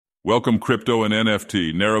Welcome crypto and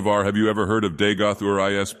NFT. Nerevar, have you ever heard of Dagoth or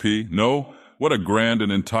ISP? No? What a grand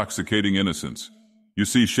and intoxicating innocence. You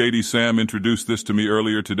see, Shady Sam introduced this to me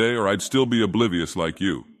earlier today, or I'd still be oblivious like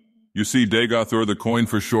you. You see, Dagoth, or the coin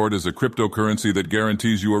for short, is a cryptocurrency that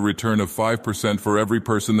guarantees you a return of 5% for every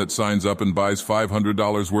person that signs up and buys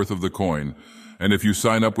 $500 worth of the coin. And if you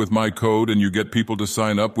sign up with my code and you get people to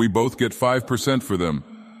sign up, we both get 5% for them.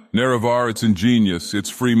 Nerevar, it's ingenious.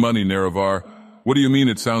 It's free money, Nerevar. What do you mean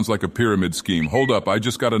it sounds like a pyramid scheme? Hold up, I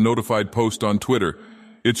just got a notified post on Twitter.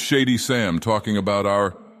 It's Shady Sam talking about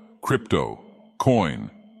our crypto coin.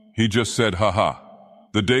 He just said, haha.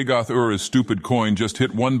 The Dagoth is stupid coin just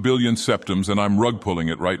hit 1 billion septums and I'm rug pulling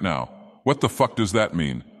it right now. What the fuck does that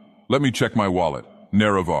mean? Let me check my wallet.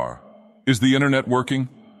 Nerevar. Is the internet working?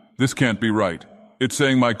 This can't be right. It's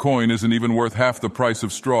saying my coin isn't even worth half the price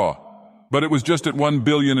of straw. But it was just at 1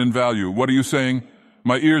 billion in value. What are you saying?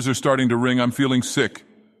 My ears are starting to ring. I'm feeling sick.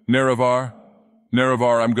 Nerevar?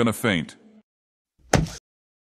 Nerevar, I'm gonna faint.